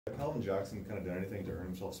Calvin Jackson kind of done anything to earn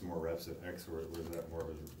himself some more reps at X, or is that more of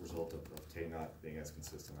a result of Tay not being as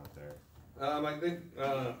consistent out there? I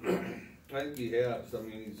think he has. I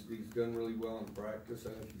mean, he's done really well in practice. I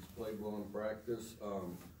think he's played well in practice.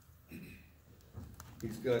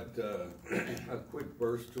 He's got a quick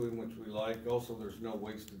burst to him, which we like. Also, there's no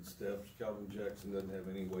wasted steps. Calvin Jackson doesn't have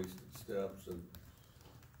any wasted steps, and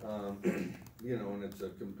you know, and it's a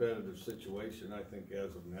competitive situation. I think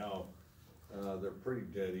as of now, they're pretty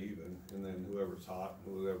dead even. And then whoever's hot,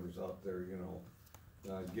 whoever's out there, you know,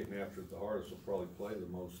 getting after it the hardest will probably play the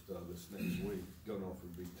most this next week. Don't know if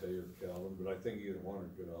it'd be Tay or Calvin, but I think either one are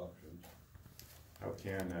good options. How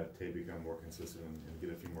can Tay become more consistent and get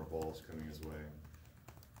a few more balls coming his way?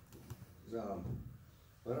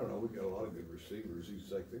 I don't know. We got a lot of good receivers.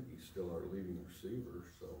 I think he's still our leading receiver,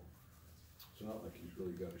 so it's not like he's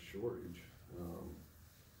really got a shortage.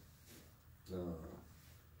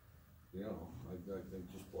 You know, I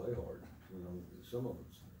think just play hard. You know, some of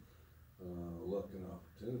it's luck and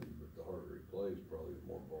opportunity, but the harder he plays, probably the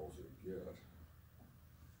more balls he'll get.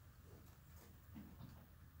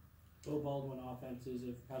 Both Baldwin offenses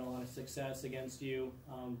have had a lot of success against you,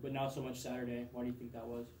 but not so much Saturday. Why do you think that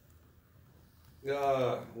was?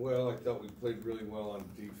 Well, I thought we played really well on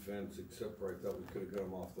defense, except for I thought we could have got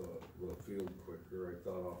them off the field quicker. I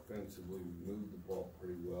thought offensively we moved the ball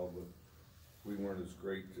pretty well, but we weren't as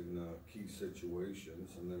great in key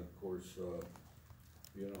situations. And then, of course,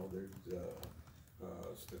 you know,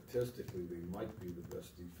 statistically they might be the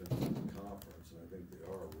best defense in the conference, and I think they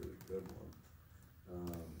are a really good one.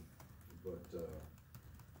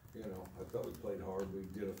 You know, I thought we played hard. We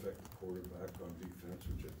did affect the quarterback on defense,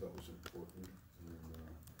 which I thought was important.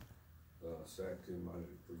 And sacked him, I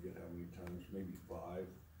forget how many times, maybe 5.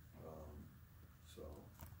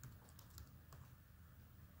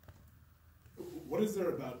 What is there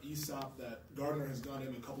about Aesop that Gardner has got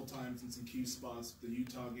him a couple times in some key spots, the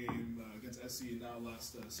Utah game against SC and now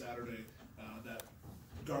last Saturday, that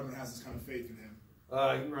Gardner has this kind of faith in him?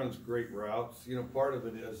 He runs great routes. You know, part of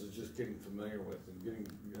it is just getting familiar with him, getting,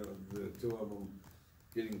 you know, the two of them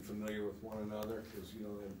getting familiar with one another, because, you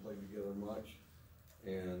know, they haven't played together much.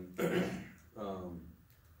 And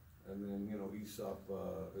and then, you know, Aesop,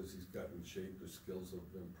 as he's gotten in shape, his skills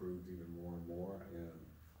have improved even more and more.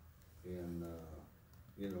 And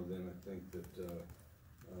you know, then I think that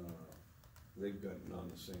they've gotten on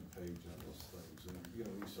the same page on those things. And, you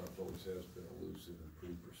know, Aesop always has been elusive and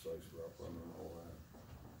pretty precise route runner and all that.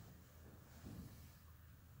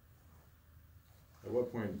 At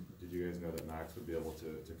what point did you guys know that Max would be able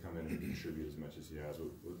to come in and contribute as much as he has?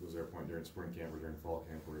 Was there a point during spring camp or during fall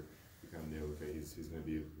camp where you kind of knew, okay, he's going to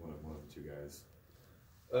be one of the two guys?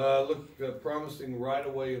 Looked promising right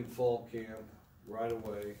away in fall camp, right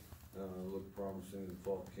away. Looked promising in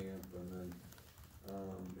fall camp, and then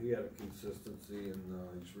he had a consistency, and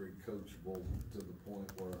he's very coachable to the point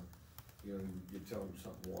where, you know, you tell him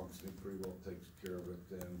something once and he pretty well takes care of it.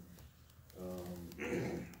 And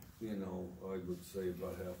you know, I would say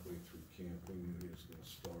about halfway through camp we knew he was going to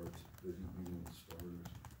start, that he'd be one of the starters.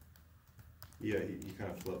 Yeah, he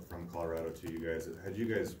kind of flipped from Colorado to you guys. Had you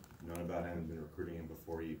guys known about him and been recruiting him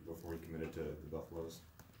before he committed to the Buffaloes?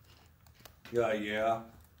 Yeah,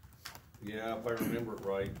 if I remember it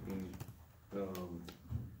right. And,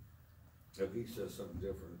 if he says something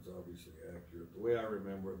different, it's obviously accurate. The way I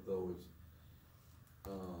remember it, though, is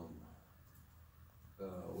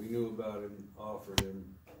we knew about him, offered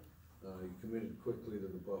him. He committed quickly to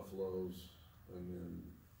the Buffaloes, and then,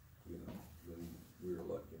 you know, then we were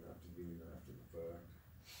lucky enough to get him after the fact.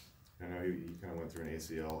 I know he kind of went through an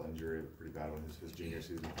ACL injury, pretty bad one, his junior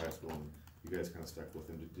season of high school, and you guys kind of stuck with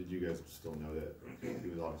him. Did you guys still know that he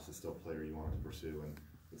was obviously still a player you wanted to pursue and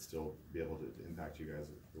would still be able to impact you guys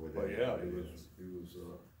the way that? Well, yeah, he was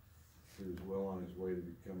well on his way to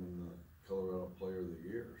becoming the Colorado Player of the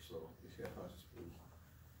Year. So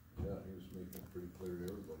yeah, he was making it pretty clear to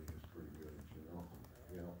everybody he was pretty good. You know,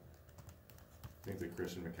 yeah. I think the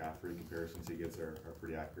Christian McCaffrey comparisons he gets are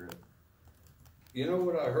pretty accurate. You know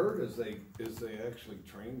what I heard is they actually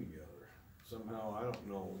train together. Somehow, I don't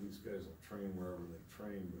know, these guys will train wherever they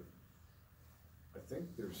train, but I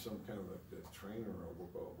think there's some kind of a trainer or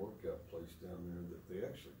a workout place down there that they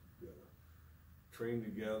actually train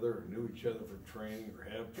together or knew each other for training or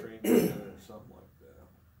have trained together or something like that.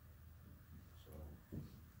 So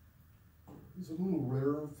it's a little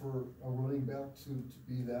rarer for a running back to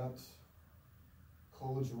be that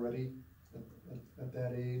college ready at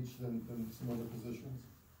that age than some other positions.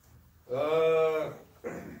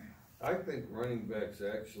 I think running back's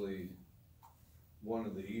actually one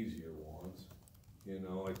of the easier ones. You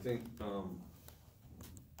know, I think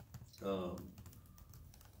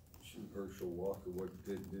Herschel Walker,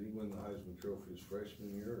 did he win the Heisman Trophy his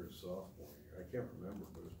freshman year or his sophomore year? I can't remember,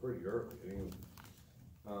 but it was pretty early. And he was,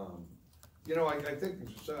 you know, I think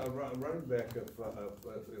a running back, if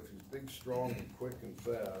he's big, strong, and quick and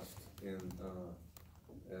fast, and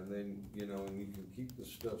then, you know, and you can keep the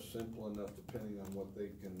stuff simple enough depending on what they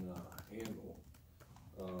can handle,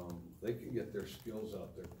 they can get their skills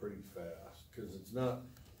out there pretty fast, because it's not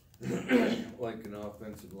like an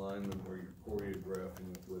offensive lineman where you're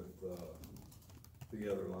choreographing it with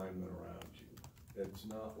the other linemen around you. It's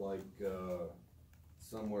not like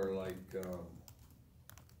somewhere like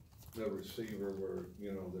the receiver where,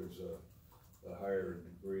 you know, there's a higher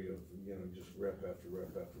degree of, you know, just rep after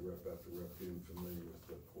rep after rep after rep, getting familiar with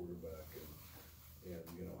the quarterback and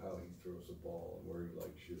you know, how he throws the ball and where he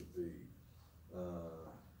likes you to be.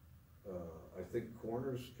 I think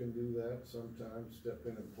corners can do that sometimes, step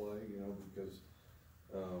in and play, you know, because,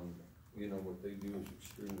 you know, what they do is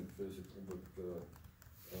extremely physical, but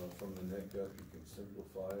from the neck up, you can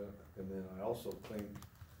simplify it. And then I also think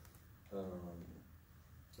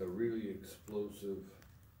a really explosive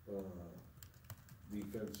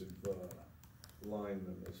defensive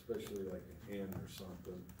lineman, especially like an end or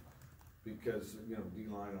something, because, you know,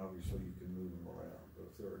 D-line, obviously you can move them around, but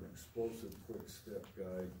if they're an explosive, quick step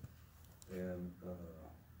guy and,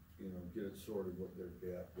 you know, get it sorted what their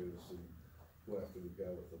gap is and go after the guy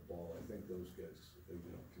with the ball, I think those guys,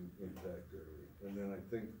 you know, can impact early. And then I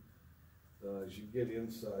think as you get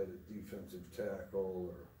inside a defensive tackle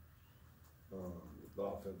or the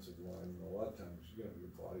offensive line, a lot of times, you know,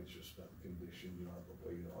 your body's just not conditioned, you don't have the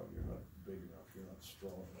weight on, you're not big enough, you're not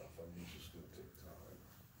strong enough. I mean, it's just gonna take time.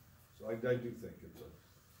 So I do think it's a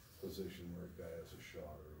position where a guy has a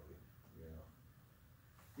shot early, yeah.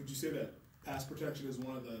 Would you say that pass protection is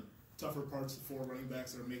one of the tougher parts for running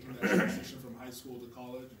backs that are making that transition from high school to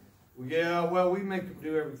college? Yeah, well, we make them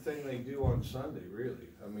do everything they do on Sunday, really.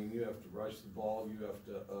 I mean, you have to rush the ball, you have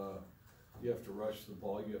to rush the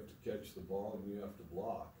ball, you have to catch the ball, and you have to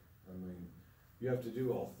block. I mean, you have to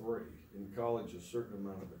do all three. In college, a certain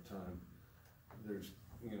amount of the time, there's,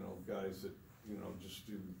 you know, guys that, you know, just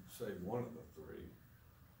do, say, one of the three.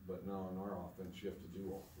 But now in our offense, you have to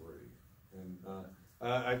do all three. And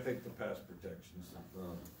I think the pass protection,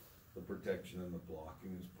 the protection and the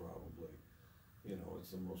blocking is probably, you know, it's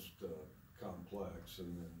the most complex,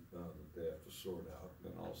 and then that they have to sort out.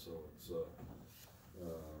 And also it's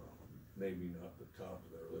maybe not the top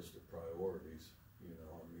of their list of priorities. You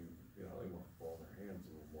know, I mean, you know, they want the ball in their hands a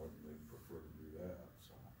little more than they prefer to do that.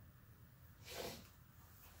 So.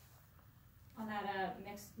 On that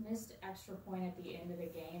missed extra point at the end of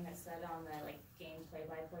the game, it said on the game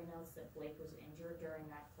play-by-play notes that Blake was injured during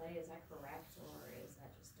that play. Is that correct, or is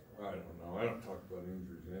that just I don't know. I don't talk about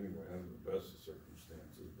injuries anyway under the best of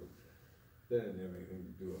circumstances, but that didn't have anything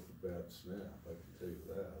to do with the bad snap. I can tell you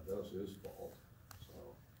that. That was his fault.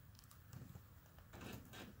 So.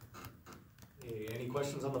 Hey, any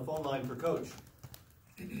questions on the phone line for Coach?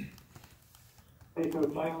 Hey,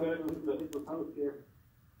 Coach. Mike, the post here.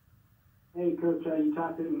 Hey, Coach, you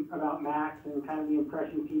talked about Max and kind of the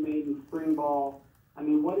impressions he made in spring ball. I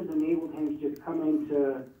mean, what has enabled him to just come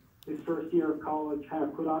into his first year of college, kind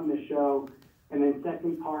of put on the show? And then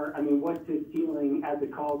second part, I mean, what's his ceiling as a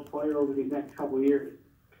college player over these next couple of years?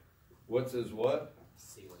 What's his what?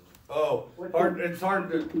 Ceiling. Oh, it's hard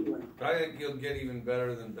to, I think he'll get even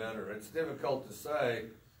better than better. It's difficult to say,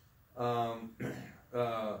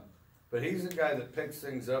 but he's a guy that picks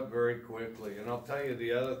things up very quickly. And I'll tell you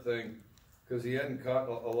the other thing, because he hadn't caught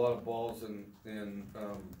a lot of balls in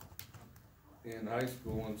high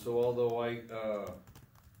school, and so although I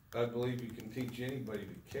believe you can teach anybody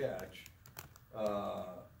to catch,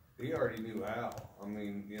 he already knew how. I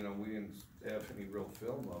mean, you know, we didn't have any real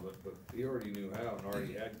film of it, but he already knew how and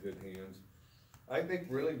already had good hands. I think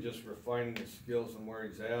really just refining his skills and where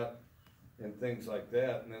he's at and things like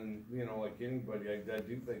that. And then, you know, like anybody, I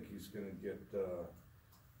do think he's going to get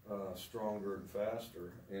stronger and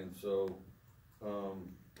faster. And so,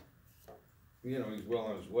 you know, he's well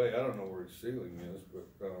on his way. I don't know where his ceiling is, but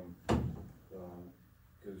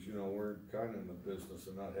because, you know, we're kind of in the business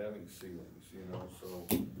of not having ceilings, you know, so,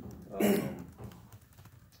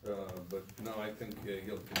 but no, I think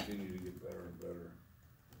he'll continue to get better and better.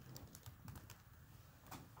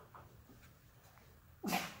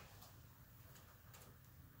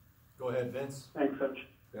 Go ahead, Vince. Thanks, Coach.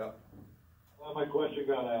 Yeah. Well, my question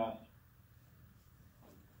got asked.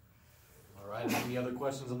 All right, any other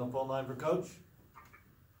questions on the phone line for Coach?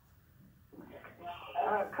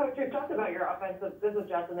 Coach, you talked about your offensive. This is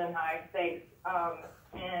Justin and hi. Thanks.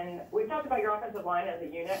 And we've talked about your offensive line as a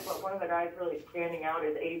unit, but one of the guys really standing out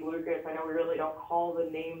is Abe Lucas. I know we really don't call the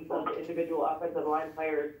names of the individual offensive line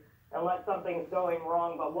players unless something's going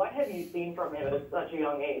wrong, but what have you seen from him at such a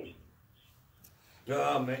young age?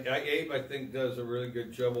 Abe, I think, does a really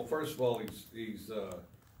good job. Well, first of all, he's huge.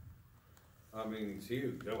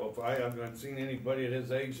 I haven't seen anybody at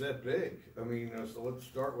his age that big. So let's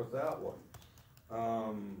start with that one.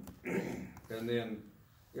 And then,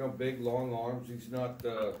 big, long arms. He's not,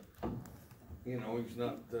 he's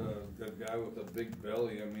not the guy with a big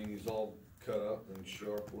belly. He's all cut up and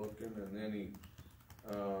sharp looking, and then he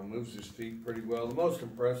moves his feet pretty well. The most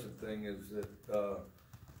impressive thing is that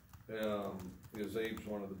Abe's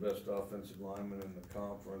one of the best offensive linemen in the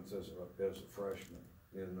conference as a freshman,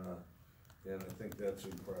 and I think that's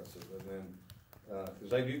impressive. And then,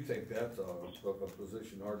 because I do think that's a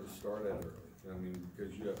position hard to start at early.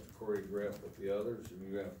 Because you have to choreograph with the others, and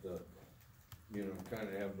you have to, kind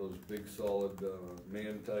of have those big, solid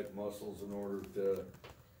man-type muscles in order to,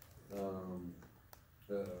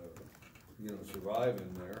 survive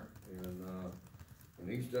in there. And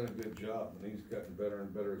he's done a good job, and he's gotten better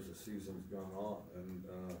and better as the season's gone on. And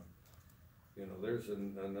there's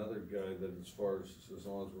another guy that, as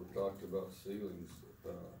long as we're talking about ceilings,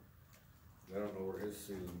 I don't know where his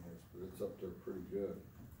ceiling is, but it's up there pretty good.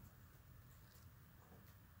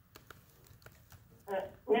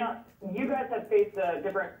 Now, you guys have faced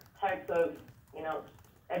different types of,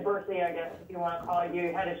 adversity, I guess, if you want to call it.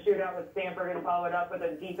 You had a shootout with Stanford and followed up with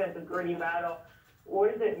a defensive gritty battle.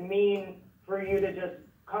 What does it mean for you to just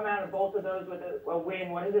come out of both of those with a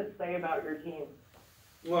win? What does it say about your team?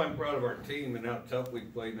 Well, I'm proud of our team and how tough we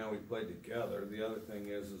played. Now we played together. The other thing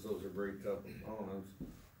is those are very tough opponents.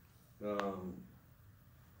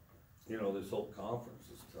 This whole conference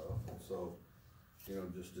is tough, and so,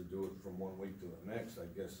 just to do it from one week to the next, I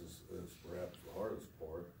guess is perhaps the hardest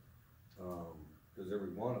part, because every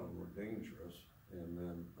one of them were dangerous, and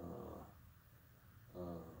then,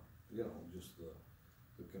 just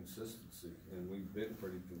the consistency, and we've been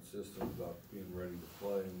pretty consistent about being ready to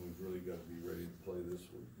play, and we've really got to be ready to play this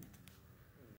week.